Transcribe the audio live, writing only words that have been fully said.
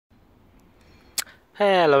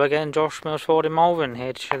Hello again, Josh Mills Ford in Malvern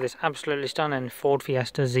here to show this absolutely stunning Ford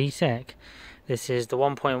Fiesta Zetec. This is the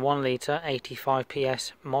 1.1 litre 85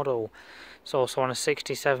 PS model. It's also on a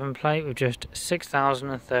 67 plate with just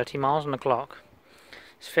 6,030 miles on the clock.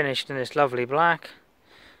 It's finished in this lovely black,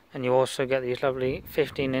 and you also get these lovely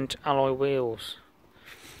 15-inch alloy wheels.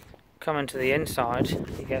 Coming to the inside,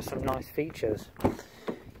 you get some nice features.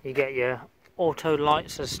 You get your auto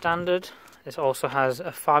lights as standard. This also has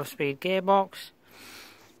a 5-speed gearbox.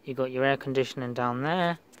 You got your air conditioning down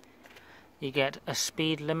there. You get a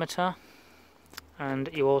speed limiter, and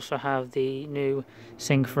you also have the new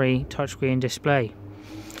sync-free touchscreen display.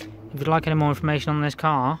 If you'd like any more information on this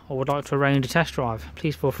car or would like to arrange a test drive,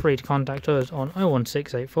 please feel free to contact us on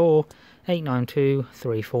 01684 892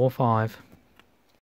 345.